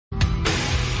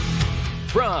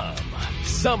From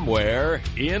somewhere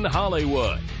in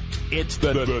Hollywood, it's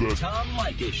the Tom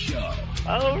Leykis Show.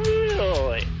 Oh,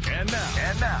 really? And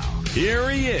now, here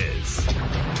he is,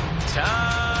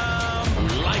 Tom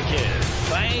Leykis.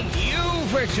 Thank you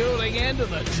for tuning in to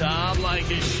the Tom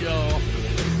Leykis Show.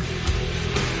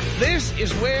 This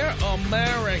is where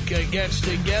America gets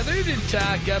together to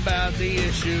talk about the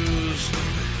issues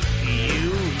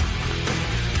you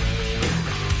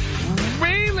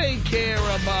really care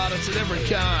about. It's a different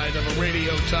kind of a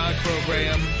radio talk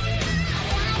program.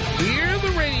 We're the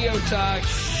radio talk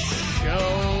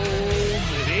show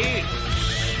that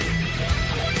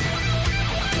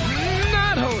is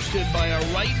not hosted by a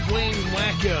right-wing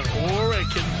wacko or a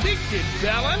convicted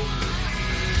felon.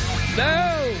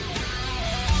 No.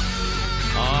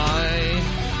 I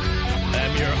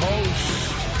am your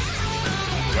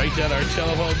host. Write down our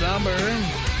telephone number.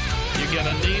 You're going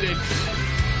to need it.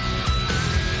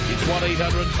 It's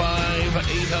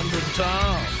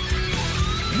 1-800-5800-TOM.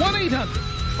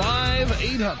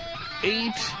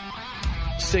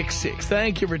 1-800-5800-866.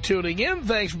 Thank you for tuning in.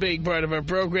 Thanks for being part of our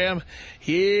program.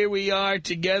 Here we are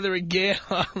together again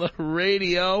on the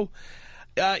radio.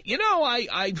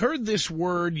 I've heard this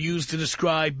word used to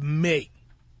describe me.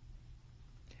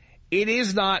 It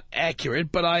is not accurate,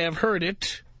 but I have heard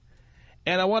it,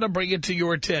 and I want to bring it to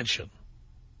your attention.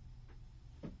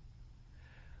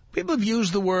 People have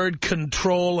used the word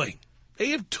controlling.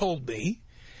 They have told me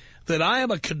that I am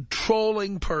a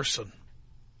controlling person.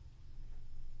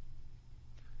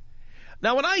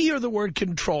 Now, when I hear the word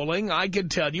controlling, I can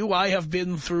tell you I have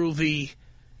been through the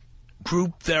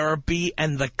group therapy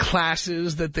and the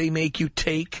classes that they make you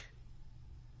take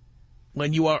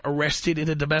when you are arrested in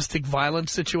a domestic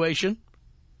violence situation.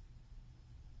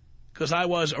 Because I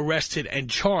was arrested and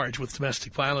charged with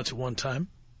domestic violence at one time.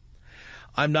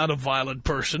 I'm not a violent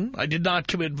person. I did not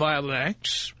commit violent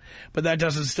acts. But that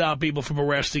doesn't stop people from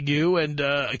arresting you and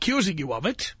accusing you of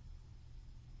it.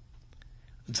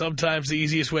 And sometimes the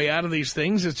easiest way out of these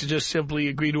things is to just simply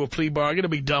agree to a plea bargain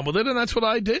and be done with it, and that's what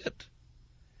I did.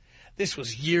 This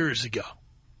was years ago.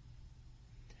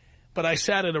 But I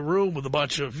sat in a room with a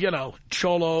bunch of,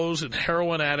 cholos and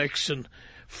heroin addicts and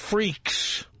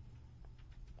freaks.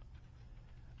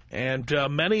 And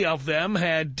many of them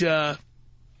had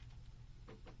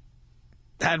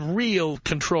real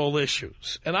control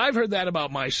issues. And I've heard that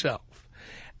about myself.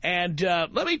 And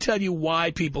let me tell you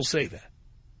why people say that.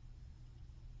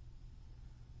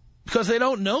 Because they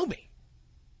don't know me.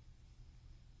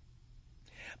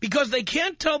 Because they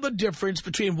can't tell the difference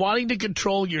between wanting to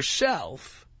control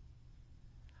yourself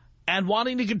and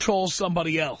wanting to control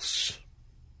somebody else.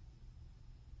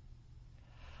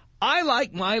 I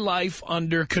like my life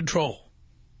under control.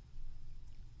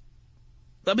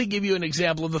 Let me give you an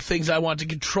example of the things I want to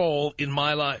control in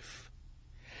my life.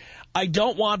 I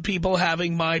don't want people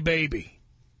having my baby.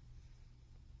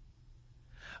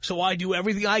 So I do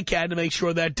everything I can to make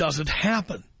sure that doesn't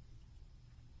happen.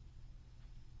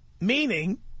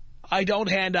 Meaning, I don't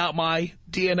hand out my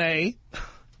DNA.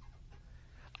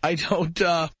 I don't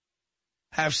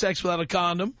have sex without a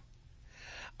condom.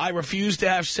 I refuse to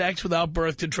have sex without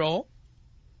birth control.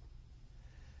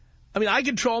 I mean, I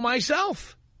control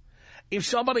myself. If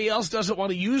somebody else doesn't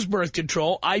want to use birth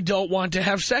control, I don't want to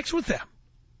have sex with them.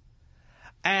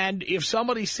 And if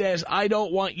somebody says, I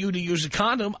don't want you to use a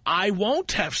condom, I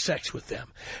won't have sex with them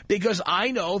because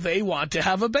I know they want to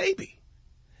have a baby.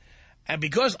 And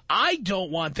because I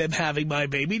don't want them having my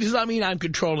baby does not mean I'm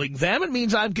controlling them. It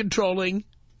means I'm controlling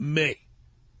me.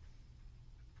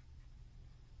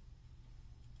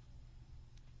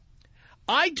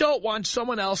 I don't want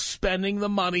someone else spending the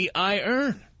money I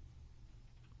earn.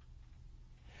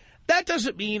 That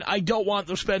doesn't mean I don't want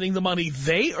them spending the money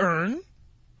they earn.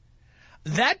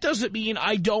 That doesn't mean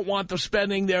I don't want them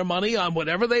spending their money on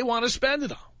whatever they want to spend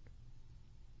it on.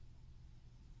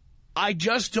 I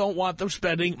just don't want them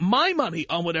spending my money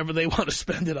on whatever they want to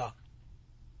spend it on.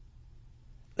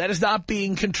 That is not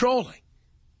being controlling.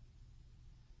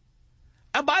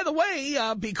 And by the way,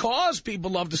 because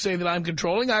people love to say that I'm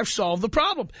controlling, I've solved the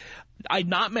problem. I'm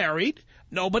not married.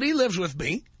 Nobody lives with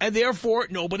me, and therefore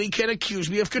nobody can accuse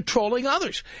me of controlling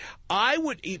others.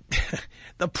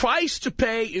 The price to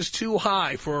pay is too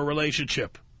high for a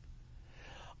relationship.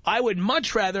 I would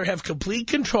much rather have complete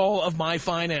control of my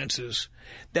finances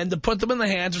than to put them in the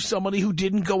hands of somebody who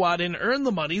didn't go out and earn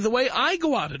the money the way I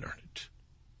go out and earn it.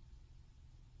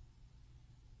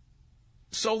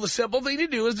 So the simple thing to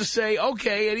do is to say,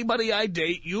 okay, anybody I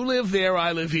date, you live there,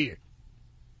 I live here.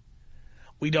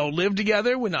 We don't live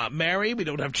together. We're not married. We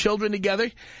don't have children together.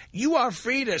 You are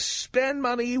free to spend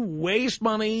money, waste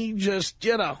money, just,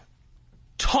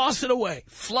 Toss it away.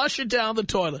 Flush it down the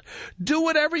toilet. Do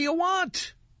whatever you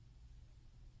want.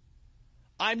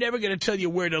 I'm never going to tell you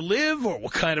where to live or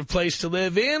what kind of place to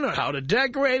live in or how to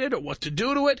decorate it or what to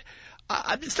do to it.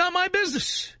 It's not my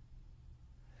business.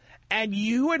 And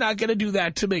you are not going to do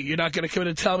that to me. You're not going to come in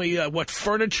and tell me what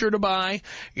furniture to buy.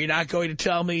 You're not going to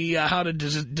tell me how to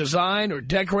design or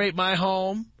decorate my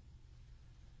home.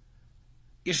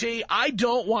 You see, I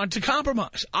don't want to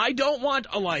compromise. I don't want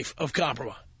a life of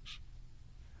compromise.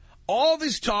 All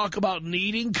this talk about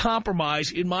needing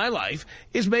compromise in my life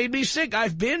has made me sick.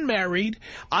 I've been married.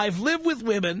 I've lived with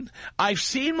women. I've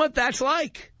seen what that's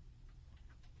like.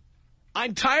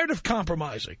 I'm tired of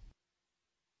compromising.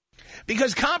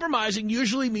 Because compromising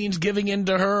usually means giving in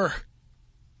to her.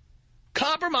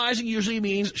 Compromising usually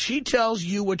means she tells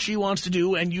you what she wants to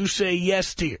do and you say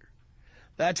yes, dear.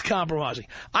 That's compromising.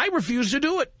 I refuse to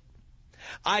do it.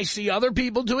 I see other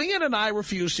people doing it and I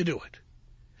refuse to do it.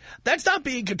 That's not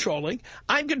being controlling.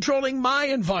 I'm controlling my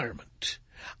environment.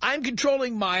 I'm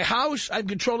controlling my house. I'm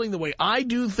controlling the way I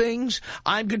do things.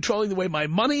 I'm controlling the way my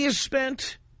money is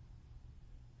spent.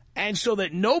 And so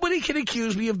that nobody can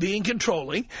accuse me of being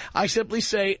controlling, I simply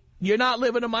say, you're not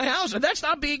living in my house. And that's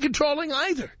not being controlling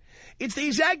either. It's the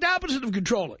exact opposite of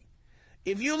controlling.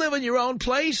 If you live in your own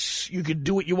place, you can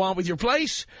do what you want with your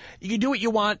place. You can do what you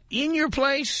want in your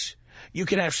place. You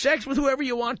can have sex with whoever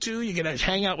you want to. You can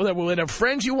hang out with whatever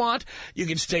friends you want. You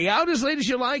can stay out as late as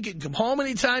you like. You can come home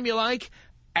anytime you like.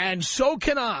 And so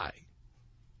can I.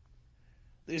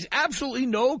 There's absolutely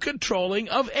no controlling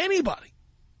of anybody.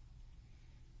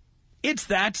 It's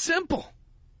that simple.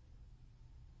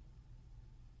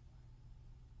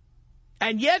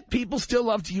 And yet people still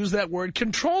love to use that word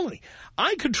controlling.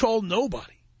 I control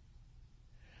nobody.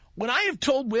 When I have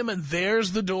told women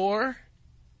there's the door,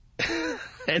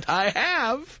 and I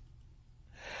have,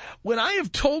 when I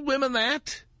have told women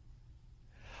that,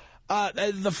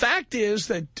 the fact is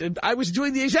that I was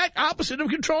doing the exact opposite of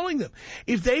controlling them.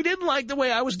 If they didn't like the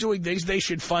way I was doing things, they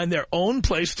should find their own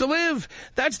place to live.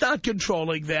 That's not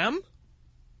controlling them.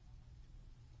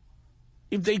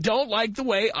 If they don't like the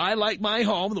way I like my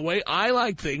home, the way I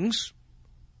like things,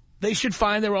 they should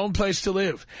find their own place to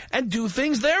live and do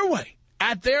things their way,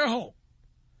 at their home.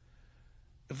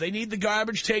 If they need the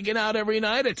garbage taken out every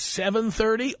night at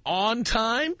 7:30 on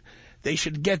time, they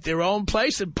should get their own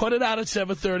place and put it out at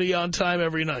 7:30 on time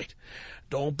every night.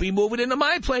 Don't be moving into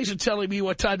my place and telling me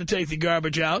what time to take the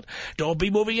garbage out. Don't be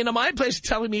moving into my place and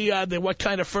telling me what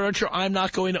kind of furniture I'm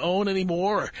not going to own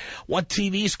anymore, or what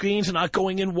TV screens are not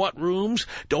going in what rooms.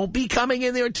 Don't be coming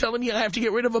in there and telling me I have to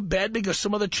get rid of a bed because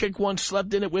some other chick once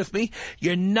slept in it with me.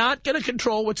 You're not going to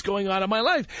control what's going on in my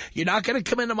life. You're not going to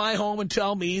come into my home and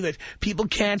tell me that people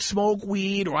can't smoke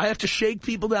weed, or I have to shake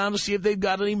people down to see if they've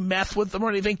got any meth with them or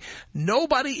anything.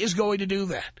 Nobody is going to do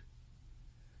that.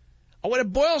 What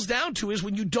it boils down to is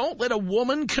when you don't let a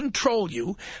woman control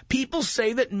you, people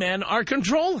say that men are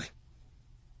controlling.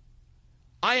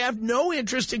 I have no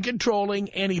interest in controlling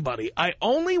anybody. I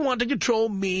only want to control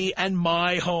me and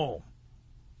my home.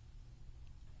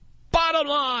 Bottom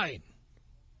line.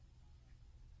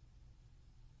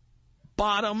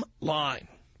 Bottom line.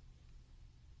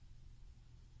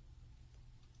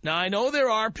 Now, I know there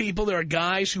are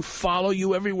guys who follow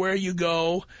you everywhere you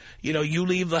go. You know, you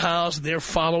leave the house, they're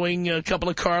following a couple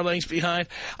of car lengths behind.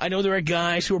 I know there are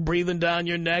guys who are breathing down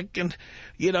your neck and,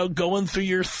 you know, going through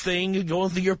your thing,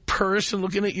 going through your purse and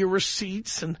looking at your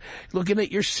receipts and looking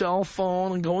at your cell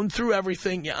phone and going through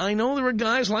everything. Yeah, I know there are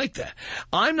guys like that.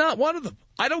 I'm not one of them.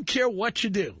 I don't care what you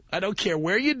do. I don't care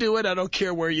where you do it. I don't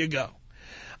care where you go.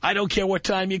 I don't care what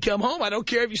time you come home. I don't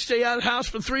care if you stay out of the house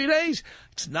for 3 days.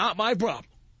 It's not my problem.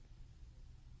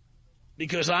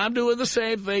 Because I'm doing the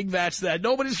same thing, that's that.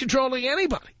 Nobody's controlling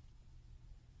anybody.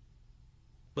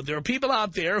 But there are people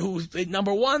out there who,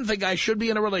 number one, think I should be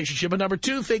in a relationship, and number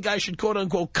two, think I should,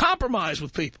 quote-unquote, compromise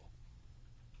with people.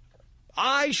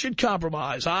 I should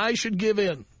compromise. I should give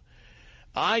in.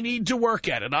 I need to work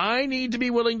at it. I need to be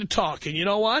willing to talk. And you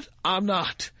know what? I'm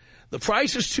not. The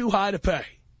price is too high to pay.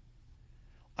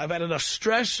 I've had enough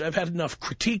stress. I've had enough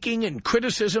critiquing and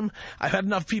criticism. I've had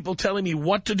enough people telling me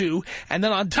what to do. And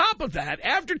then on top of that,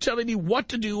 after telling me what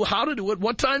to do, how to do it,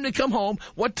 what time to come home,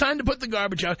 what time to put the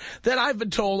garbage out, then I've been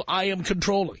told I am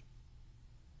controlling.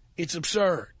 It's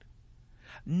absurd.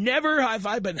 Never have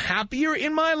I been happier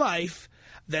in my life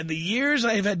than the years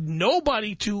I have had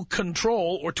nobody to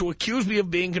control or to accuse me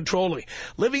of being controlling.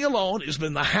 Living alone has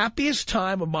been the happiest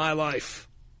time of my life.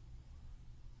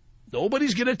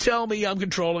 Nobody's going to tell me I'm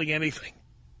controlling anything.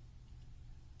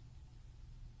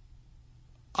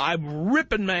 I'm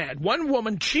ripping mad. One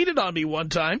woman cheated on me one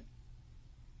time.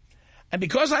 And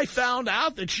because I found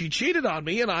out that she cheated on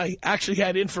me, and I actually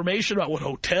had information about what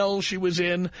hotel she was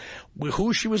in,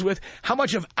 who she was with, how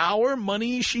much of our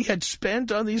money she had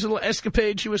spent on these little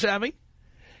escapades she was having,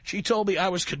 she told me I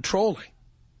was controlling.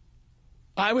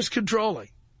 I was controlling.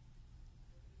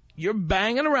 You're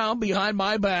banging around behind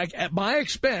my back at my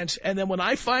expense, and then when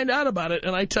I find out about it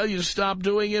and I tell you to stop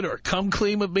doing it or come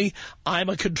clean with me, I'm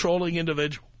a controlling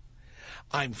individual.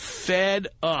 I'm fed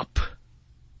up.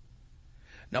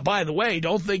 Now, by the way,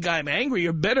 don't think I'm angry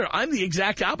or bitter. I'm the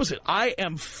exact opposite. I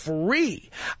am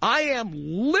free. I am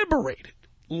liberated.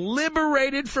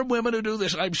 Liberated from women who do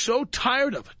this. I'm so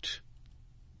tired of it.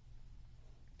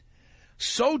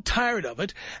 So tired of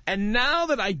it. And now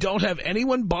that I don't have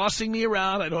anyone bossing me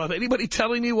around, I don't have anybody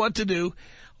telling me what to do,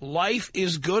 life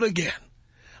is good again.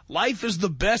 Life is the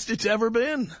best it's ever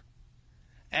been.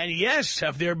 And yes,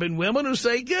 have there been women who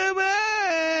say, come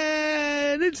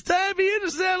on, it's time for you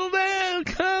to settle down,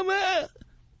 come on.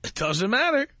 It doesn't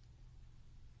matter.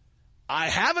 I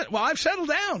haven't. Well, I've settled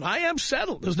down. I am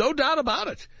settled. There's no doubt about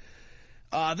it.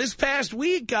 This past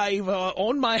week, I've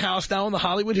owned my house now in the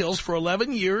Hollywood Hills for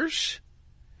 11 years.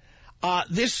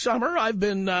 This summer, I've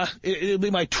been, it'll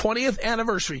be my 20th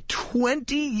anniversary,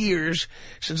 20 years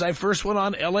since I first went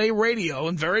on L.A. radio,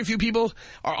 and very few people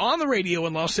are on the radio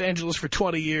in Los Angeles for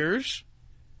 20 years.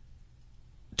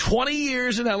 20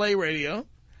 years in L.A. radio.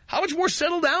 How much more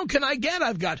settled down can I get?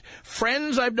 I've got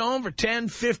friends I've known for 10,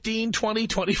 15, 20,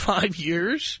 25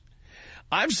 years.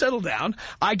 I've settled down.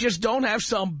 I just don't have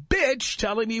some bitch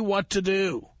telling me what to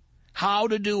do. How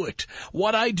to do it,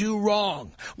 what I do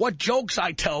wrong, what jokes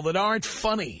I tell that aren't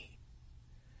funny,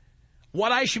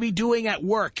 what I should be doing at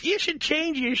work. You should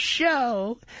change your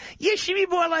show. You should be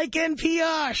more like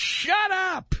NPR. Shut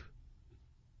up.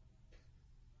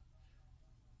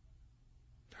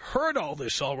 Heard all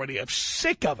this already. I'm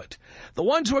sick of it. The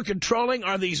ones who are controlling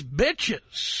are these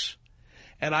bitches.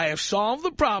 And I have solved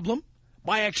the problem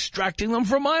by extracting them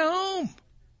from my home.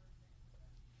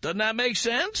 Doesn't that make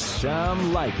sense?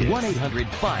 Tom Leykis.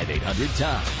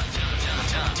 1-800-5800-TOM.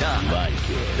 Tom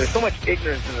Leykis. There's so much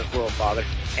ignorance in this world, Father.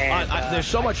 And, there's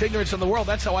so much ignorance in the world.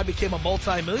 That's how I became a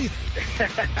multi-millionaire.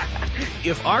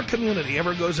 If our community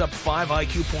ever goes up 5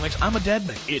 IQ points, I'm a dead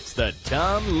man. It's the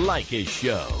Tom Leykis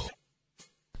Show.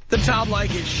 The Tom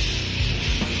Leykis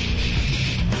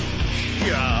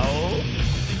Show.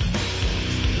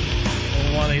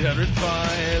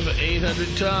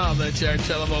 1-800-5800-TOM. That's our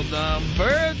telephone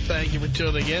number. Thank you for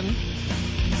tuning in.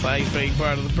 Thanks for being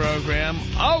part of the program.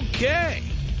 Okay.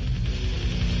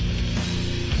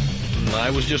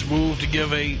 I was just moved to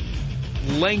give a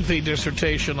lengthy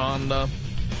dissertation on the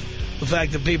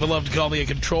fact that people love to call me a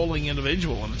controlling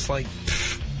individual. And it's like,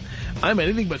 I'm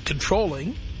anything but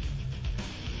controlling.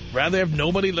 Rather have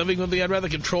nobody living with me. I'd rather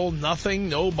control nothing,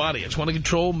 nobody. I just want to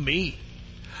control me.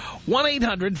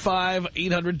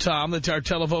 1-800-5800-TOM. That's our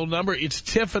telephone number. It's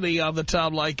Tiffany on the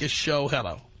Tom Leykis Show.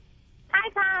 Hello. Hi,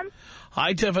 Tom.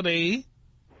 Hi, Tiffany.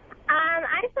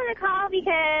 I just want to call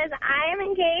because I am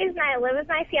engaged and I live with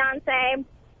my fiance,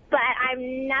 but I'm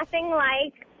nothing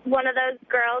like one of those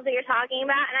girls that you're talking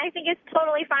about, and I think it's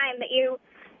totally fine that you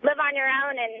live on your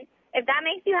own, and if that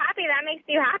makes you happy, that makes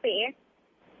you happy.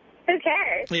 Who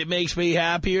cares? It makes me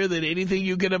happier than anything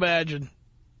you can imagine.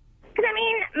 Because, I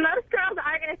mean, most girls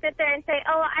are going to sit there and say,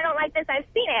 oh, I don't like this, I've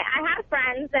seen it. I have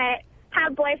friends that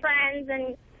have boyfriends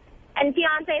and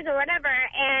fiancés or whatever,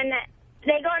 and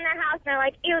they go in their house and they're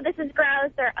like, ew, this is gross,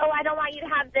 or, oh, I don't want you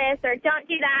to have this, or don't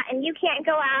do that, and you can't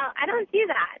go out. I don't do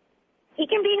that. He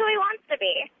can be who he wants to be.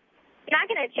 I'm not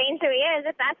going to change who he is.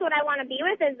 If that's what I want to be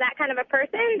with, is that kind of a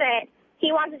person that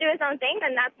he wants to do his own thing,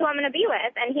 then that's who I'm going to be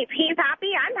with. And if he's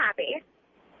happy, I'm happy.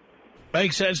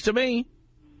 Makes sense to me.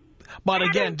 But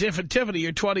again, Tiffany,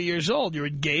 you're 20 years old. You're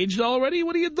engaged already?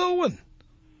 What are you doing?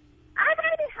 I've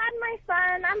already had my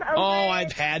fun. I'm over Oh, it.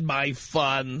 I've had my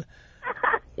fun.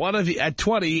 What have you, at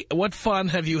 20, what fun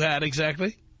have you had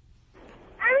exactly?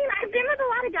 I mean, I've been with a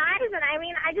lot of guys, and I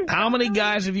mean, I just... How many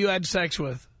guys have you had sex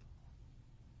with?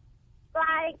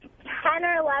 Like 10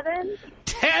 or 11.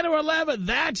 10 or 11,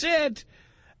 that's it.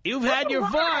 You've had your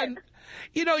fun.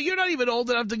 You know, you're not even old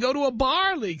enough to go to a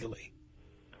bar legally.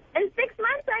 In 6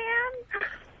 months, I am.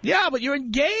 Yeah, but you're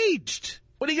engaged.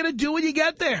 What are you going to do when you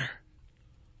get there?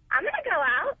 I'm going to go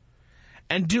out.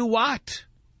 And do what?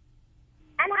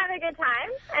 And have a good time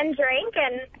and drink,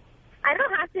 and I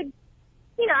don't have to,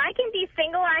 you know, I can be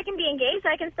single or I can be engaged.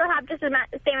 I can still have just the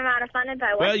same amount of fun as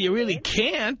I was. Well, you really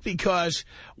can't, because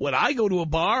when I go to a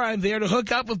bar, I'm there to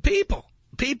hook up with people.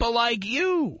 People like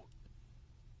you.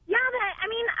 Yeah, but, I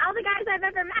mean, all the guys I've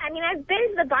ever met, I mean, I've been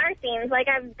to the bar scenes. Like,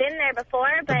 I've been there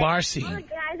before, but The bar scene. all the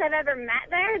guys I've ever met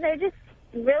there, they're just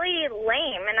really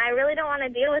lame, and I really don't want to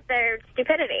deal with their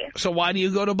stupidity. So why do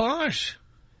you go to bars?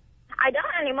 I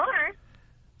don't anymore.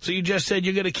 So you just said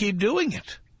you're going to keep doing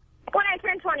it. When I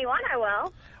turn 21, I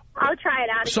will. I'll try it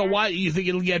out again. So why, you think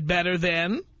it'll get better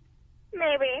then?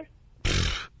 Maybe.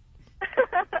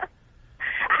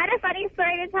 I had a funny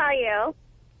story to tell you.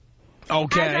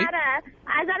 Okay.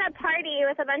 I was at a party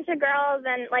with a bunch of girls,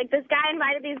 and, like, this guy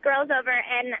invited these girls over,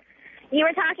 and you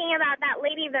were talking about that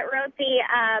lady that wrote the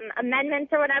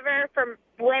amendments or whatever for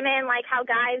women, like how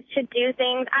guys should do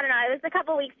things. I don't know. It was a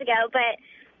couple weeks ago, but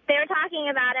they were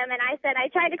talking about him, and I said, I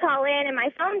tried to call in, and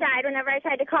my phone died whenever I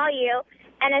tried to call you.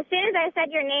 And as soon as I said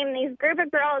your name, these group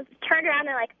of girls turned around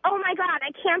and they're like, oh, my God,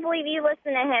 I can't believe you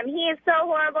listen to him. He is so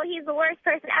horrible. He's the worst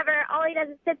person ever. All he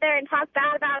does is sit there and talk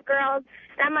bad about girls.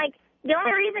 And I'm like, the only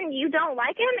reason you don't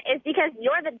like him is because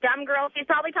you're the dumb girl he's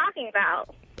probably talking about.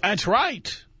 That's right.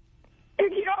 If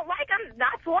you don't like him,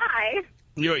 that's why.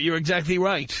 You're exactly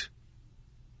right.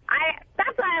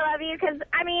 That's why I love you, because,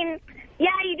 I mean, yeah,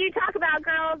 you do talk about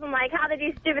girls and, like, how they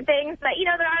do stupid things, but, you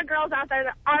know, there are girls out there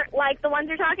that aren't like the ones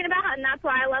you're talking about, and that's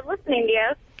why I love listening to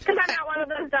you, because I'm not one of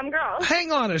those dumb girls.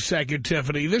 Hang on a second,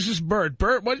 Tiffany. This is Bert.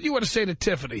 Bert, what do you want to say to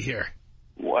Tiffany here?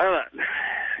 Well,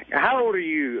 how old are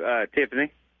you,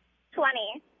 Tiffany?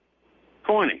 20.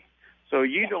 20. So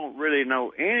you don't really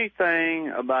know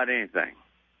anything about anything.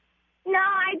 No,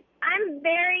 I'm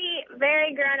very,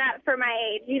 very grown up for my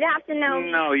age. You'd have to know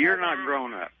me. No, you're not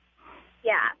grown up.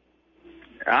 Yeah.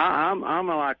 I'm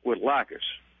like with Leykis.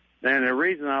 And the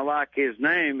reason I like his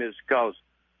name is because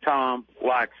Tom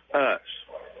likes us.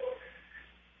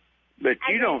 But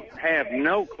you don't have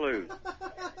no clue. So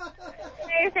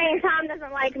you're saying Tom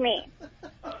doesn't like me?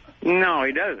 No,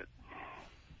 he doesn't.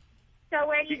 So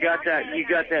where do you got that? You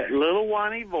got that little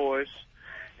whiny voice,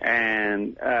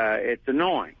 and it's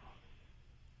annoying.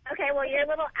 Okay, well, your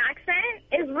little accent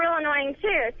is real annoying,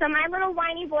 too. So my little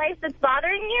whiny voice that's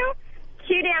bothering you,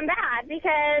 too damn bad,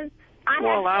 because I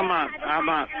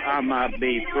might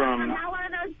be from... I'm not one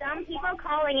of those dumb people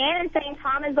calling in and saying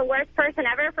Tom is the worst person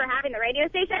ever for having the radio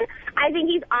station. I think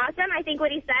he's awesome. I think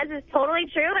what he says is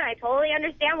totally true, and I totally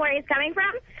understand where he's coming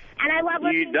from, and I love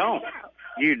listening to the show.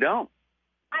 You don't.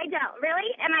 I don't.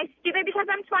 Really? Am I stupid because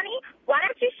I'm 20? Why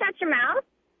don't you shut your mouth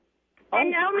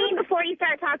and know me before you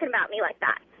start talking about me like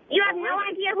that? You have no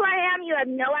idea who I am. You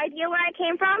have no idea where I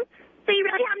came from. So you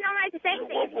really have no right to say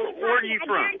anything. Where are you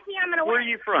from? I guarantee I'm going to win. Where are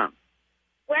you from?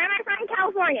 Where am I from?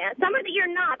 California. Somewhere that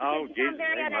you're not. Oh, Jesus, I'm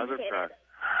very uneducated.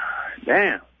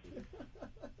 Damn.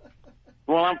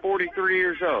 Well, I'm 43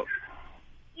 years old.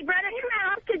 You brought in your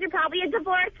mouth because you're probably a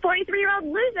divorced 43-year-old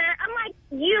loser. Unlike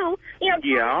you,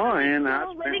 yeah, and I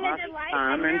spent my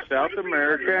time in South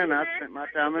America, and I spent my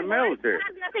time in the military. You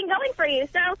have nothing going for you,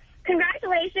 so...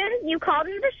 Congratulations, you called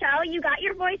into the show, you got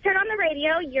your voice heard on the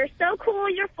radio, you're so cool,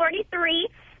 you're 43,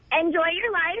 enjoy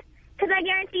your life, because I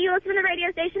guarantee you listen to the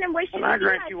radio station and wish you... I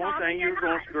guarantee you one thing, you're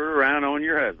going to screw around on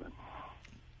your husband.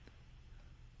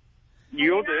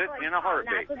 You'll do it in a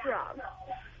heartbeat. That's what's wrong.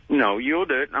 No, you'll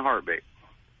do it in a heartbeat.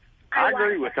 I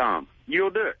agree with Tom. You'll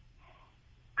do it.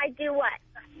 I do what?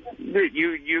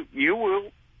 You will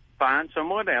find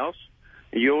someone else,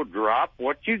 you'll drop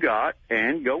what you got,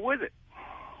 and go with it.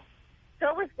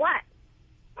 Go with what?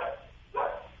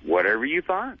 Whatever you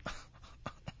find.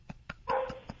 I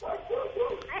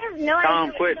have no idea.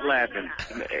 Tom, quit laughing.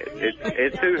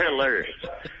 It's too hilarious.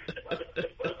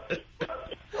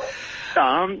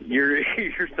 Tom, you're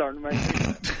starting to make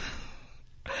me...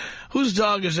 Whose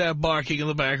dog is that barking in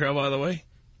the background, by the way?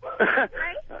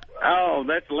 Oh,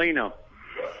 that's Lino.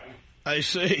 I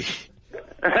see.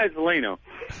 That's Lino.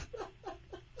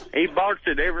 He barks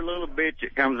at every little bitch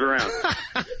that comes around.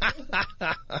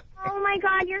 Oh, my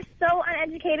God, you're so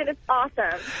uneducated. It's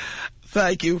awesome.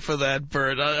 Thank you for that,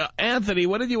 Bert. Anthony,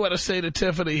 what did you want to say to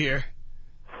Tiffany here?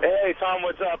 Hey, Tom,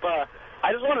 what's up?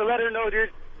 I just want to let her know, dude,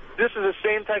 this is the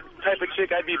same type of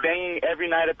chick I'd be banging every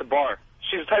night at the bar.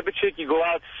 She's the type of chick you go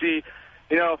out to see.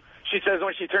 You know, she says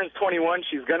when she turns 21,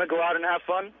 she's going to go out and have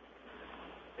fun.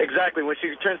 Exactly. When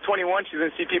she turns 21, she's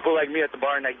going to see people like me at the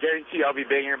bar, and I guarantee I'll be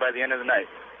banging her by the end of the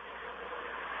night.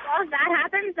 Well, if that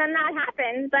happens, then that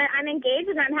happens. But I'm engaged,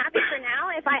 and I'm happy for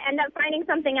now. If I end up finding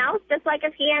something else, just like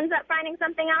if he ends up finding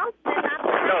something else, then that's...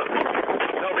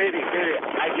 No, baby,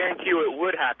 I guarantee you it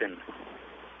would happen.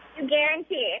 You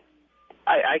guarantee?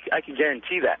 I can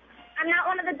guarantee that. I'm not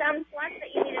one of the dumb sluts that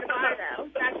you need at a bar, though.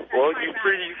 That's well, you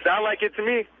sound like it to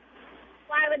me.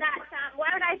 Why would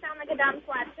I sound like a dumb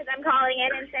slut? Because I'm calling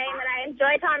in and saying that I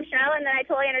enjoy Tom's show and that I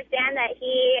totally understand that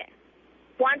he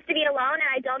wants to be alone and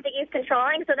I don't think he's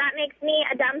controlling, so that makes me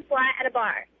a dumb slut at a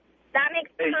bar. That makes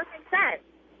perfect sense.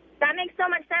 That makes so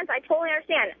much sense. I totally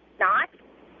understand. not.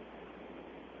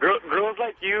 Girls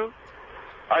like you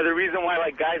are the reason why,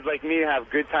 like, guys like me have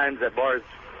good times at bars.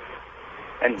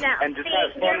 And just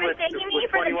have fun with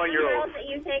 21-year-olds. That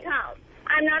you take home.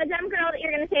 I'm not a dumb girl that you're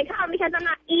going to take home because I'm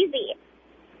not easy.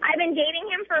 I've been dating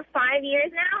him for 5 years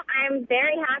now. I'm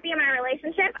very happy in my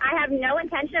relationship. I have no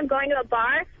intention of going to a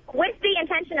bar with the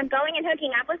intention of going and hooking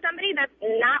up with somebody. That's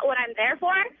not what I'm there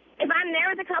for. If I'm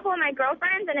there with a couple of my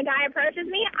girlfriends and a guy approaches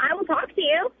me, I will talk to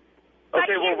you.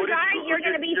 Okay, well, you're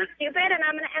going to be stupid and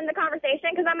I'm going to end the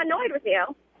conversation because I'm annoyed with you.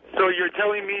 So you're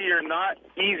telling me you're not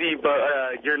easy,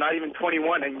 but you're not even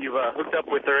 21 and you've hooked up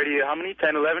with already, how many,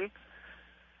 10, 11?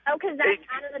 Oh, because that's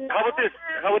out of the normal.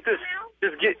 How about this?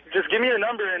 Just give me your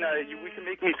number and we can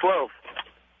make me 12.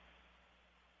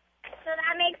 So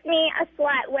that makes me a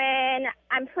slut when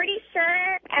I'm pretty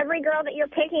sure every girl that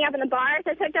you're picking up in the bars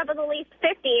has hooked up with at least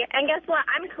 50. And guess what?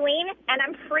 I'm clean, and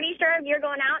I'm pretty sure if you're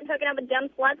going out and hooking up with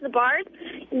dumb sluts at the bars,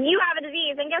 you have a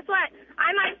disease. And guess what? I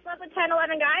might sleep with 10,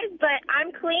 11 guys, but I'm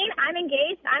clean, I'm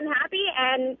engaged, I'm happy,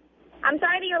 and I'm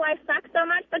sorry that your life sucks so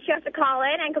much, but you have to call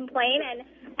in and complain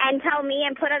and tell me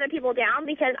and put other people down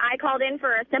because I called in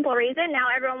for a simple reason. Now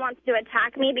everyone wants to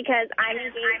attack me because I'm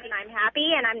engaged and I'm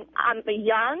happy and I'm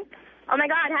young. Oh, my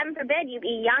God, heaven forbid you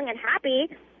be young and happy.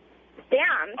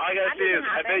 Damn. All I got to say is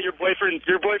I bet your boyfriend's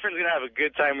going to have a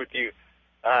good time with you.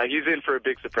 He's in for a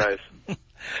big surprise.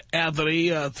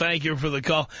 Anthony, thank you for the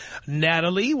call.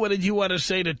 Natalie, what did you want to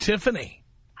say to Tiffany?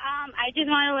 I just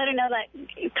want to let her know that,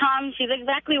 Tom, she's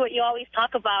exactly what you always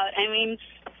talk about. I mean,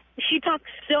 she talks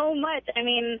so much. I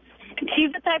mean,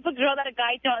 she's the type of girl that a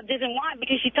guy doesn't want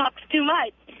because she talks too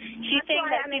much. She's saying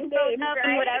that she's grown up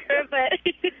and whatever, but...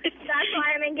 That's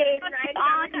why I'm engaged, right?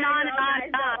 On and on and on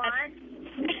and on.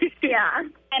 Yeah.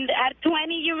 And at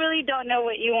 20, you really don't know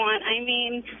what you want. I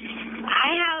mean,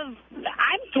 I'm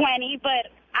 20,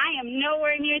 but I am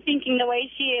nowhere near thinking the way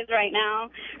she is right now.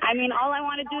 I mean, all I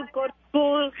want to do is go to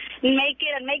school, make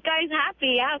it, and make guys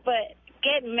happy, yeah, but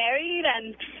get married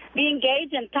and be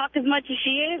engaged and talk as much as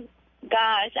she is,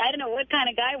 gosh, I don't know what kind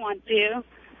of guy wants you.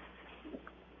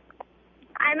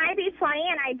 I might be 20,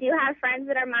 and I do have friends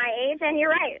that are my age, and you're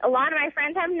right. A lot of my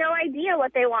friends have no idea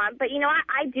what they want. But you know what?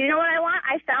 I do know what I want.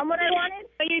 I found what I wanted.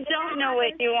 But you don't know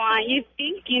what you want. You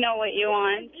think you know what you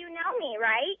want. You know me,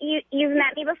 right? You've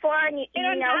met me before, and you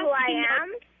know who I am.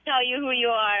 Tell you who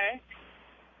you are.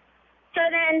 So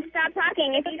then stop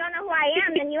talking. If you don't know who I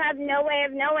am, then you have no way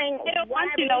of knowing what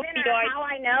I believe in or how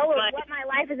I know or what my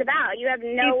life is about. You have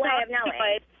no way of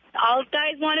knowing. All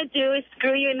guys want to do is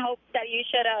screw you and hope that you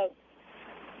shut up.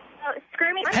 Oh,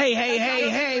 screw me.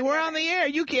 Hey, we're on the air.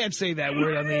 You can't say that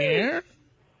word on the air.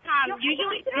 Tom,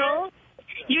 usually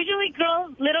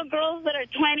girls, little girls that are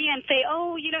 20 and say,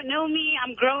 oh, you don't know me,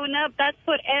 I'm growing up. That's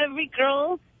what every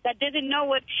girl that doesn't know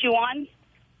what she wants,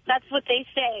 that's what they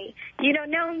say. You don't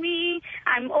know me,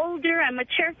 I'm older, I'm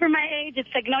mature for my age.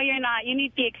 It's like, no, you're not. You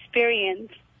need the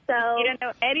experience. So you don't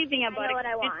know anything about it.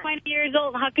 You're 20 years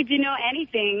old. How could you know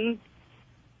anything?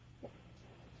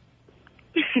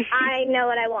 I know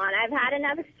what I want. I've had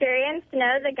enough experience to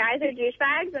know that guys are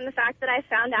douchebags, and the fact that I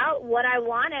found out what I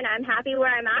want and I'm happy where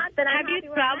I'm at, then I'm happy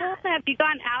where I'm at. Have you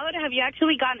gone out? Have you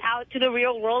actually gone out to the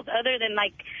real world other than,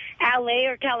 like, L.A.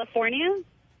 or California?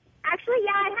 Actually,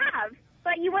 yeah, I have.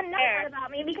 But you wouldn't know that about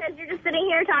me because you're just sitting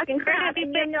here talking crap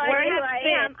and you have no idea who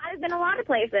I am. I've been a lot of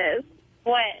places.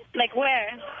 What? Like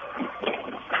where?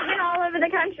 I've been all over the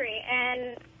country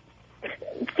and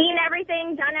seen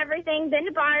everything, done everything, been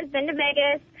to bars, been to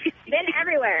Vegas, been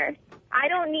everywhere. I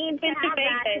don't need to have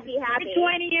that to be happy. You're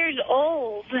 20 years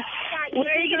old. Yeah, what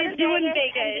are you going to do in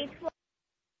Vegas?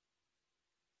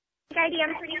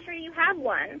 I'm pretty sure you have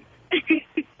one.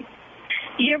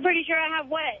 You're pretty sure I have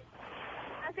what?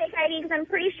 A fake ID because I'm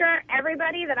pretty sure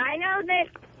everybody that I know that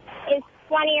is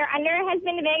 20 or under has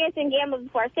been to Vegas and gambled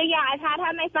before. So, yeah, I've had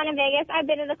my fun in Vegas. I've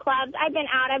been to the clubs. I've been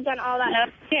out. I've done all that.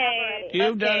 Okay.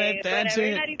 You've done it. That's it.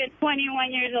 You're not even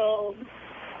 21 years old.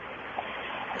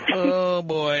 Oh,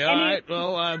 boy. All right.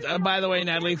 Well, by the way,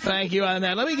 Natalie, thank you on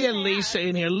that. Let me get Lisa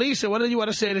in here. Lisa, what did you want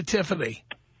to say to Tiffany?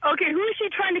 Okay, who is she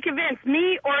trying to convince,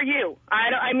 me or you?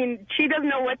 I mean, she doesn't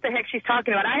know what the heck she's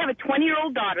talking about. I have a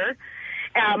 20-year-old daughter.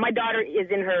 My daughter is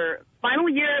in her final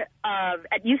year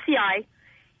at UCI.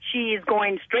 She's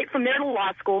going straight from there to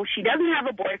law school. She doesn't have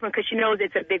a boyfriend because she knows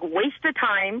it's a big waste of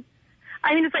time.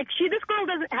 I mean, it's like this girl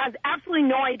has absolutely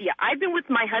no idea. I've been with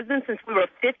my husband since we were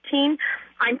 15.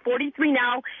 I'm 43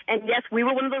 now, and yes, we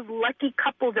were one of those lucky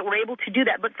couples that were able to do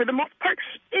that. But for the most part,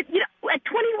 at 20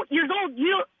 years old,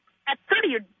 at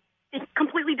 30, you're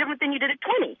completely different than you did at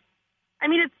 20. I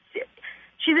mean,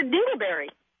 she's a dingleberry.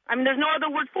 I mean, there's no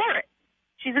other word for it.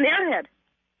 She's an airhead.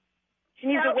 She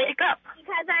needs to wake up.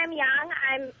 Because I'm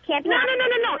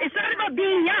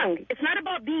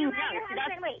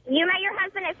You met your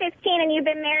husband at 15 and you've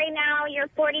been married now, you're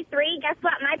 43. Guess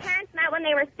what? My parents met when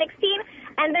they were 16,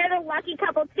 and they're the lucky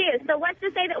couple, too. So what's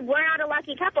to say that we're not a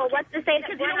lucky couple? What's to say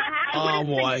that we're not happy? Oh,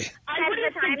 boy.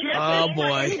 Oh,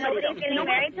 boy. Nobody's getting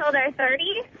married till they're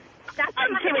 30. That's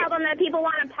not my problem that people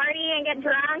want to party and get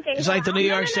drunk. And it's like the New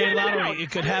York State Lottery.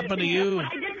 It could happen to you.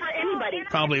 I did for anybody.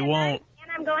 Probably won't. And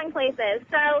I'm going places.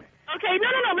 So, okay, no.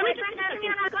 Let me just doesn't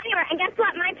mean I'm not going anywhere. And guess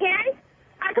what? My parents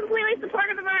are completely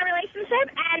supportive of our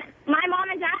relationship, and my mom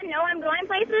and dad know I'm going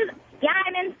places. Yeah,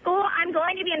 I'm in school. I'm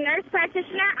going to be a nurse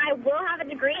practitioner. I will have a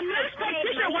degree. Nurse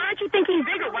practitioner? Why aren't you thinking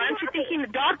bigger? Why aren't you thinking the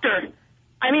doctor?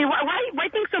 I mean, why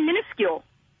think so minuscule?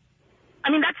 I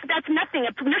mean, that's nothing.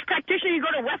 A nurse practitioner, you go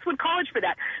to Westwood College for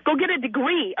that. Go get a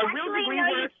degree, a real degree. No,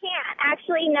 you can't.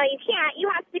 Actually, no, you can't. You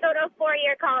have to go to a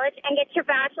 4-year college and get your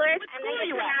bachelor's. What school are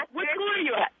you at? What school are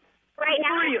you at? Right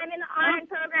now, I'm in the RN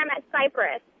program at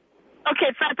Cypress.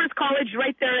 Okay, Cypress College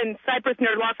right there in Cypress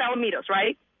near Los Alamitos,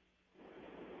 right?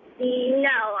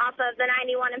 No, off of the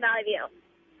 91 in Valley View.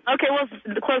 Okay, well,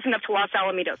 close enough to Los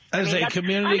Alamitos. As a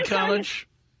community college?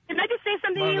 Can I just say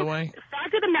something to you? By the way. The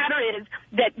fact of the matter is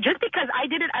that just because I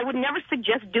did it, I would never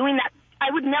suggest doing that. I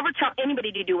would never tell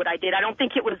anybody to do what I did. I don't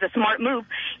think it was a smart move.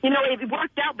 You know, it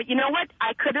worked out, but you know what?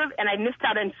 I could have, and I missed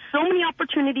out on so many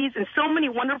opportunities and so many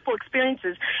wonderful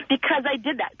experiences because I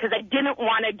did that, because I didn't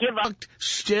want to give up.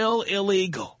 Still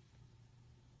illegal.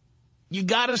 You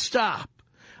got to stop.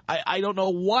 I don't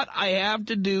know what I have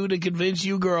to do to convince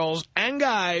you girls and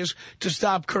guys to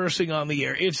stop cursing on the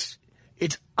air. It's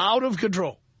out of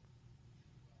control.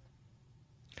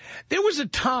 There was a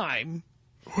time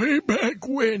way back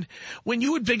when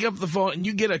you would pick up the phone and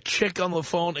you get a chick on the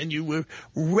phone and you were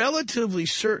relatively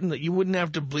certain that you wouldn't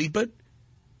have to bleep it.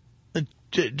 The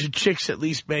chicks at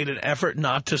least made an effort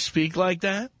not to speak like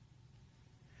that.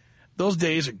 Those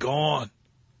days are gone.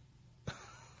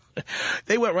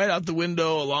 They went right out the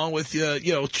window along with,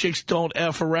 chicks don't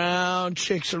F around,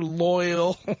 chicks are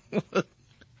loyal.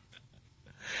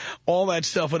 All that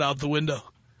stuff went out the window.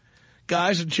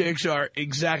 Guys and chicks are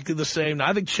exactly the same.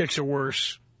 I think chicks are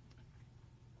worse.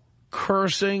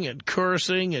 Cursing and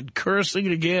cursing and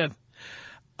cursing again.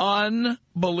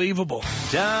 Unbelievable.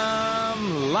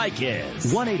 Tom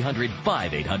Leykis.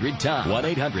 1-800-5800-TOM.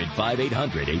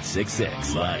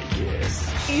 1-800-5800-866.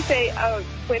 Leykis. You say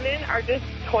women are just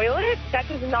toilets? That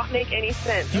does not make any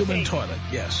sense. Human toilet,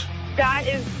 yes. That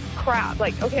is crap.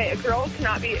 Like, okay, a girl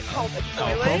cannot be called a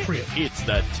toilet. Appropriate. It's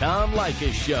the Tom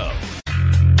Leykis Show.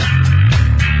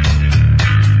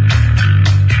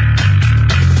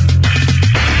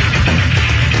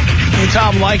 The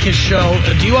Tom Leykis Show.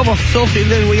 Do you have a filthy...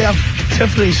 We have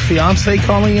Tiffany's fiance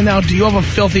calling in now. Do you have a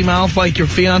filthy mouth like your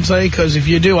fiance? Because if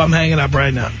you do, I'm hanging up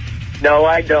right now. No,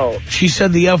 I don't. She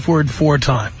said the F word 4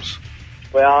 times.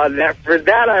 Well, for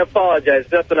that, I apologize.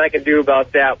 Nothing I can do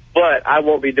about that, but I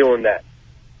won't be doing that.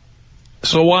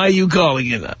 So why are you calling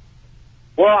in that?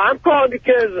 Well, I'm calling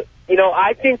because,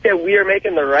 I think that we are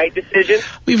making the right decision.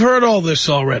 We've heard all this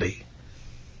already.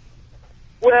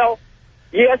 Well,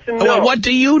 yes and no. Well, what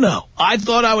do you know? I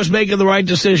thought I was making the right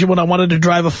decision when I wanted to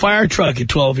drive a fire truck at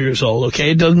 12 years old,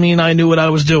 okay? It doesn't mean I knew what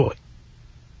I was doing.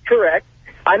 Correct.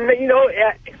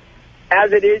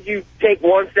 As it is, you take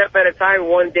one step at a time,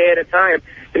 one day at a time.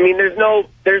 I mean, there's no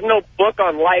book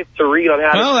on life to read on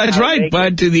how to... Well, that's right,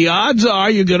 but the odds are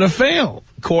you're going to fail.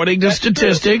 According to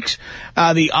statistics,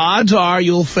 the odds are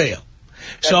you'll fail.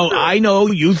 So true. I know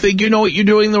you think you know what you're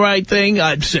doing the right thing.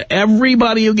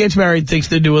 Everybody who gets married thinks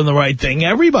they're doing the right thing.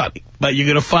 Everybody. But you're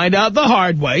going to find out the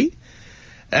hard way.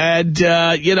 And,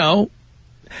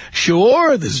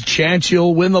 sure, there's a chance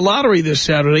you'll win the lottery this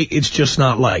Saturday. It's just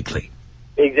not likely.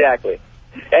 Exactly.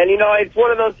 And, it's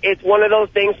one of those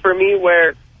things for me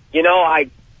where, I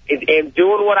am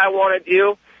doing what I want to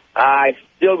do. I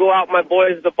still go out with my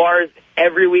boys at the bars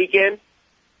every weekend.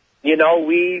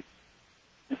 We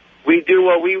do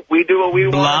what we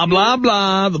want. Blah, blah,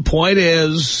 blah. The point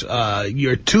is,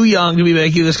 you're too young to be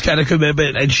making this kind of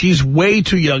commitment, and she's way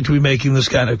too young to be making this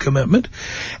kind of commitment.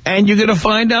 And you're going to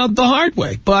find out the hard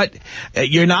way. But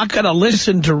you're not going to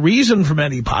listen to reason from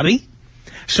anybody.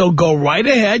 So go right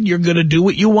ahead. You're going to do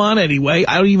what you want anyway.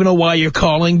 I don't even know why you're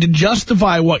calling to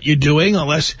justify what you're doing,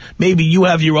 unless maybe you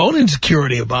have your own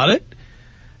insecurity about it.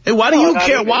 Hey, why do you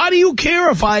care? Why do you care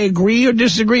if I agree or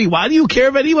disagree? Why do you care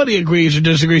if anybody agrees or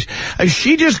disagrees?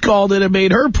 She just called in and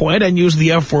made her point and used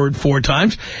the F word 4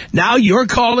 times. Now you're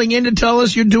calling in to tell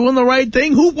us you're doing the right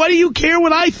thing? Why do you care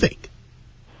what I think?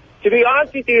 To be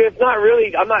honest with you, it's not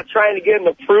really, I'm not trying to get an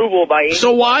approval by anyone.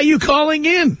 So why are you calling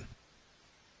in?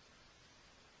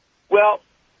 Well,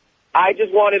 I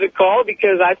just wanted to call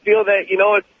because I feel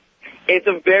that, it's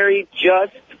a very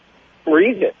just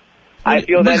reason. I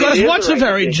feel that because it is what's the a right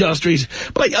very decision. just reason?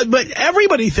 But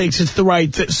everybody thinks it's the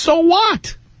right thing. So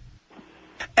what?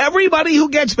 Everybody who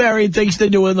gets married thinks they're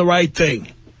doing the right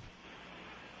thing.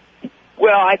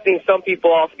 Well, I think some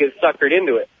people also get suckered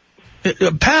into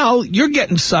it. Pal, you're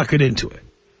getting suckered into it.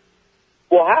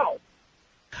 Well, how?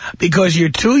 Because you're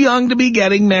too young to be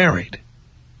getting married.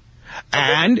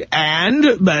 And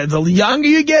the younger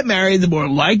you get married, the more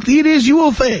likely it is you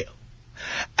will fail.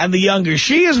 And the younger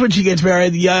she is when she gets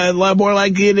married, the more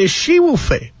likely it is she will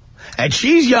fail. And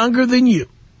she's younger than you.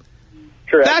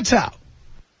 Correct. That's how.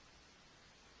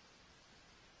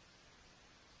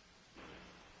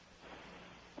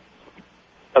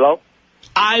 Hello?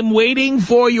 I'm waiting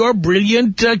for your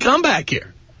brilliant comeback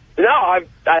here. No, I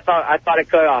thought it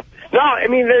cut off. No, I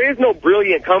mean, there is no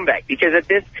brilliant comeback because at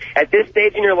this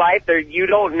stage in your life, you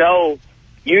don't know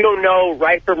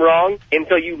right from wrong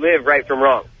until you live right from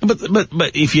wrong.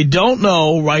 But if you don't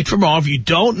know right from wrong, if you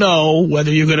don't know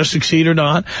whether you're going to succeed or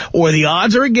not, or the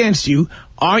odds are against you,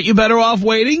 aren't you better off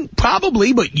waiting?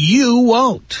 Probably, but you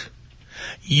won't.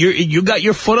 You got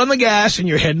your foot on the gas and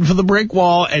you're heading for the brick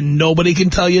wall and nobody can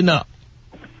tell you no.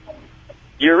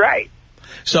 You're right.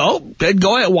 So, then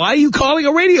go ahead. Why are you calling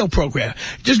a radio program?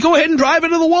 Just go ahead and drive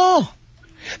into the wall.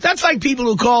 That's like people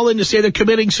who call in to say they're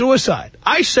committing suicide.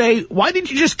 I say, why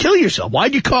didn't you just kill yourself?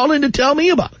 Why'd you call in to tell me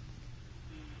about it?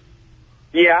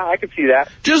 Yeah, I can see that.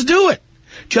 Just do it.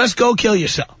 Just go kill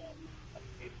yourself.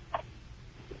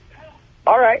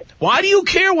 All right. Why do you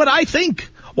care what I think?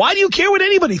 Why do you care what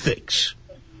anybody thinks?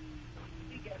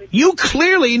 You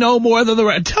clearly know more than the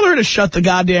rest. Tell her to shut the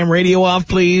goddamn radio off,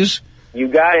 please. You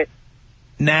got it.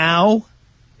 Now?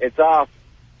 It's off.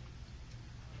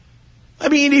 I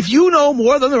mean, if you know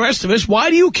more than the rest of us, why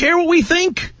do you care what we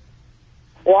think?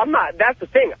 Well, I'm not. That's the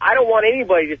thing. I don't want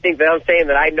anybody to think that I'm saying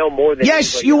that I know more than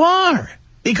Yes, anybody you else. are.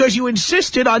 Because you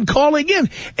insisted on calling in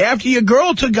after your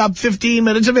girl took up 15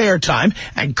 minutes of airtime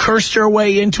and cursed her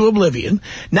way into oblivion.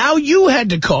 Now you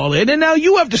had to call in, and now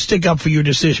you have to stick up for your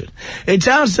decision. It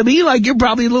sounds to me like you're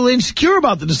probably a little insecure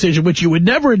about the decision, which you would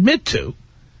never admit to.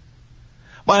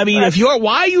 Well, I mean,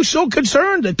 why are you so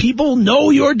concerned that people know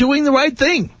you're doing the right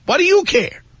thing? What do you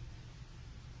care?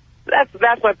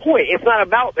 That's my point. It's not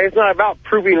about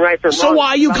proving right from wrong. So why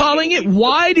are you calling it?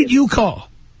 Why did you call?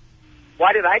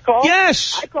 Why did I call?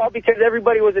 Yes. I called because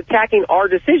everybody was attacking our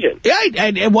decision. Yeah,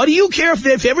 and what do you care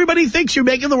if everybody thinks you're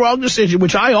making the wrong decision,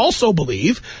 which I also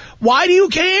believe? Why do you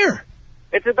care?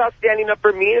 It's about standing up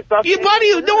for me. It's about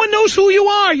no one knows who you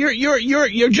are.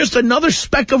 You're just another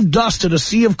speck of dust in a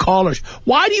sea of callers.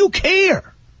 Why do you care?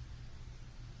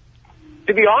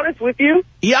 To be honest with you.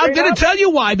 Yeah, I'm going to tell you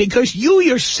why. Because you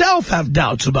yourself have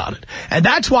doubts about it. And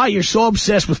that's why you're so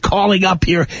obsessed with calling up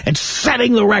here and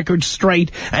setting the record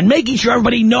straight and making sure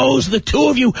everybody knows the two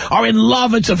of you are in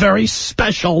love. It's a very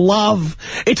special love.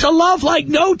 It's a love like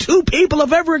no two people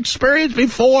have ever experienced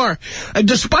before. And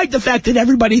despite the fact that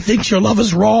everybody thinks your love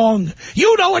is wrong,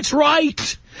 you know it's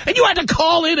right. And you had to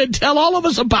call in and tell all of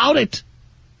us about it.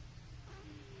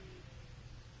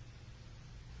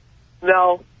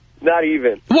 No. Not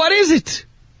even. What is it?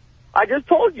 I just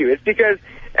told you. It's because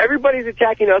everybody's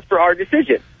attacking us for our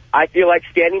decision. I feel like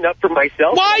standing up for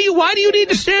myself. Why do you need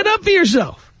to stand up for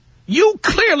yourself? You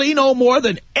clearly know more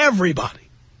than everybody.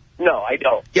 No, I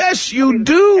don't. Yes, you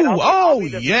do.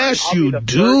 Yes, you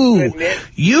do.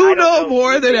 You know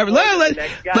more than ever.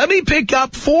 Let me pick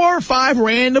up 4 or 5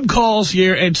 random calls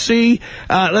here and see.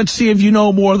 Let's see if you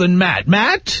know more than Matt.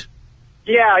 Matt?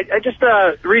 Yeah, I just,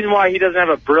 the reason why he doesn't have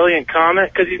a brilliant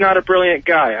comment, because he's not a brilliant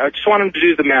guy. I just want him to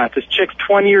do the math. This chick's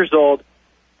 20 years old,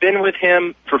 been with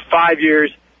him for 5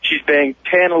 years. She's banged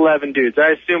 10, 11 dudes.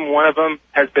 I assume one of them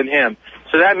has been him.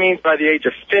 So that means by the age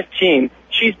of 15,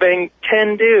 she's banged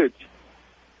 10 dudes.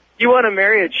 You want to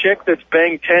marry a chick that's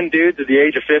banged 10 dudes at the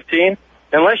age of 15?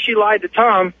 Unless she lied to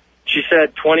Tom, she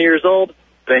said 20 years old,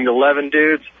 banged 11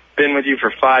 dudes, been with you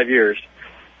for 5 years.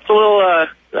 It's a little,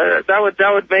 that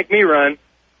would make me run.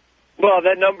 Well,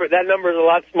 that number is a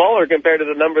lot smaller compared to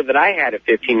the number that I had at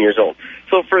 15 years old.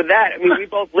 So for that, I mean, we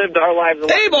both lived our lives.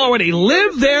 They've already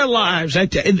lived their lives.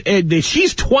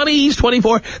 She's 20, he's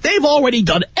 24. They've already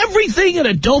done everything an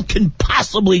adult can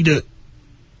possibly do.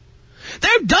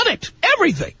 They've done it.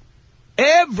 Everything.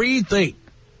 Everything.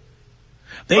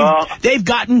 They've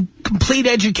gotten complete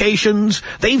educations.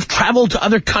 They've traveled to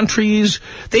other countries.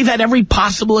 They've had every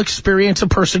possible experience a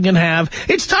person can have.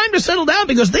 It's time to settle down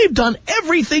because they've done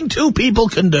everything 2 people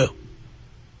can do.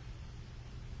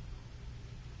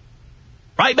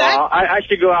 Right, Matt? I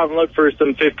should go out and look for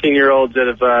some 15-year-olds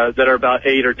that are about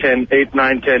 8,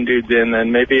 9, 10 dudes in,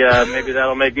 and maybe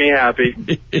that'll make me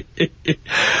happy.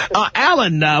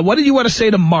 Alan, what did you want to say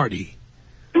to Marty?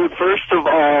 Dude, first of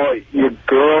all, your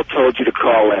girl told you to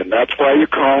call in. That's why you're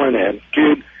calling in.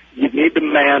 Dude, you need to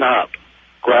man up.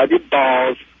 Grab your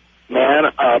balls, man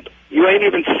up. You ain't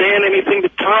even saying anything to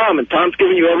Tom, and Tom's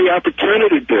giving you every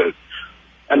opportunity, dude.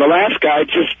 And the last guy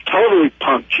just totally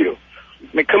punked you.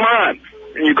 I mean, come on.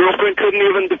 And your girlfriend couldn't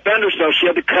even defend herself. She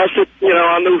had to cuss it,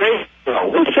 on the radio.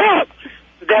 What's up?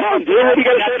 Come on, dude. What do you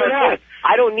got to say to that?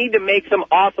 I don't need to make some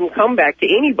awesome comeback to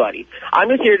anybody. I'm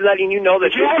just here letting you know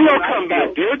that you have no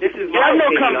comeback, dude. You have no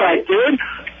comeback, dude.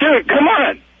 Dude, come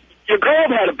on. Your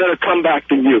girl had a better comeback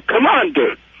than you. Come on,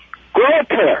 dude. Grow a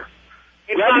pair.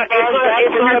 It's not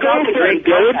about the great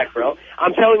comeback, bro.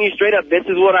 I'm telling you straight up, this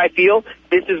is what I feel,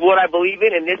 this is what I believe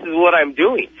in, and this is what I'm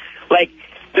doing. Like,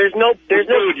 there's no dude,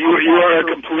 you are a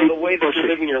complete the way that you're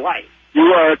living your life.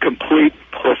 You are a complete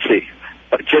pussy.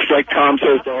 Just like Tom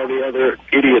says to all the other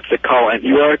idiots that call in.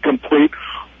 You are a complete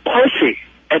pussy.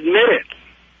 Admit it.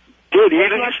 Dude, you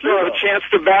didn't still have a chance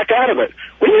to back out of it.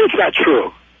 What do you mean it's not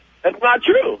true? That's not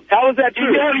true. How is that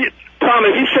true? Tom,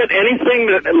 have you said anything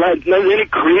that lends any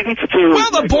credence to...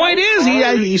 Well, the point is,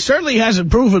 he certainly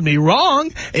hasn't proven me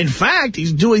wrong. In fact,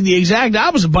 he's doing the exact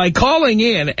opposite by calling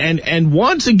in and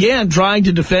once again trying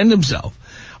to defend himself.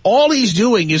 All he's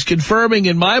doing is confirming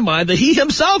in my mind that he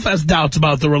himself has doubts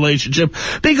about the relationship.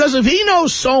 Because if he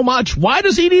knows so much, why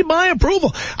does he need my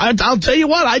approval? I'll tell you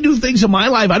what, I do things in my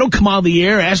life. I don't come on the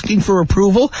air asking for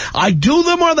approval. I do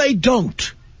them or they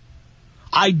don't.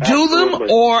 I do them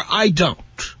or I don't.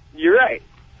 You're right.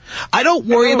 I don't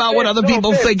worry about what other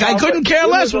people think. I couldn't care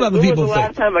less what other people think. When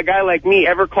was the last time a guy like me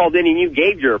ever called in and you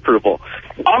gave your approval?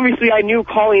 Obviously, I knew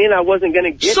calling in I wasn't going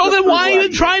to get So then why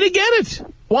even try to get it?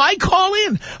 Why call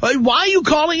in? Why are you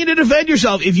calling in to defend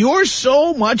yourself? If you're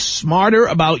so much smarter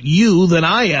about you than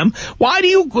I am, why do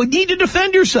you need to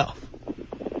defend yourself?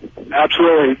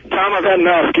 Absolutely. Tom, I've had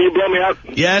enough. Can you blow me up?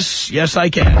 Yes, I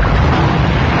can.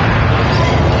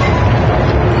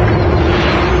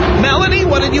 Melanie,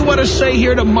 what did you want to say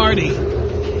here to Marty?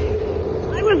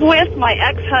 I was with my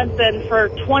ex-husband for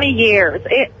 20 years.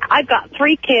 I've got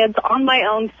 3 kids on my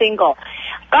own, single.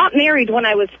 Got married when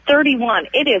I was 31.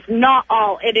 It is not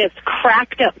all it is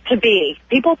cracked up to be.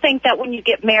 People think that when you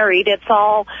get married, it's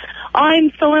all,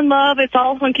 I'm so in love, it's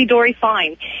all hunky-dory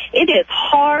fine. It is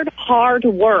hard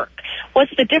work.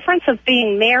 What's the difference of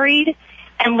being married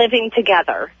and living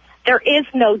together? There is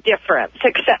no difference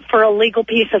except for a legal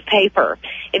piece of paper.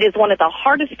 It is one of the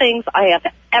hardest things I have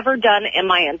ever done in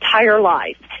my entire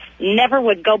life. Never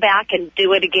would go back and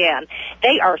do it again.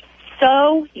 They are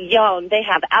so young, they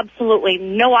have absolutely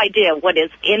no idea what is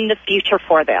in the future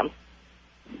for them.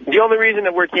 The only reason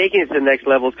that we're taking it to the next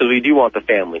level is because we do want the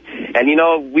family. And,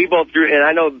 we both grew, and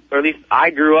I know, or at least I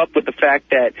grew up with the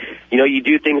fact that, you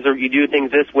do things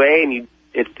this way, and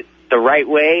it's the right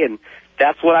way, and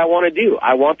that's what I want to do.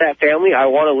 I want that family. I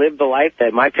want to live the life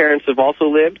that my parents have also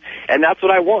lived, and that's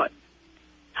what I want.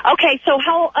 Okay, so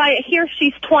I hear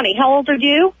she's 20. How old are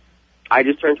you? I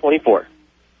just turned 24.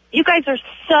 You guys are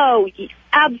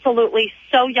absolutely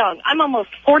so young. I'm almost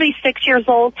 46 years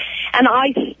old, and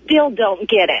I still don't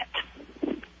get it.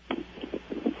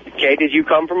 Okay, did you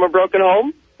come from a broken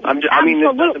home? I mean,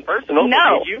 it's nothing personal.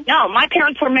 No, my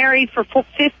parents were married for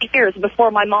 50 years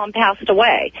before my mom passed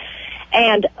away.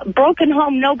 And broken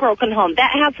home, no broken home,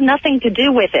 that has nothing to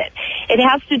do with it. It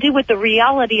has to do with the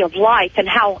reality of life and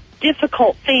how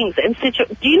difficult things and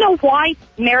situations. Do you know why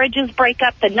marriages break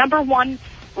up? The number one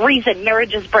reason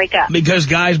marriages break up. Because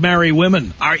guys marry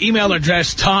women. Our email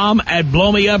address,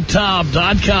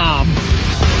 tom@blowmeuptom.com.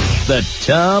 The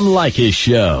Tom Leykis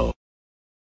Show.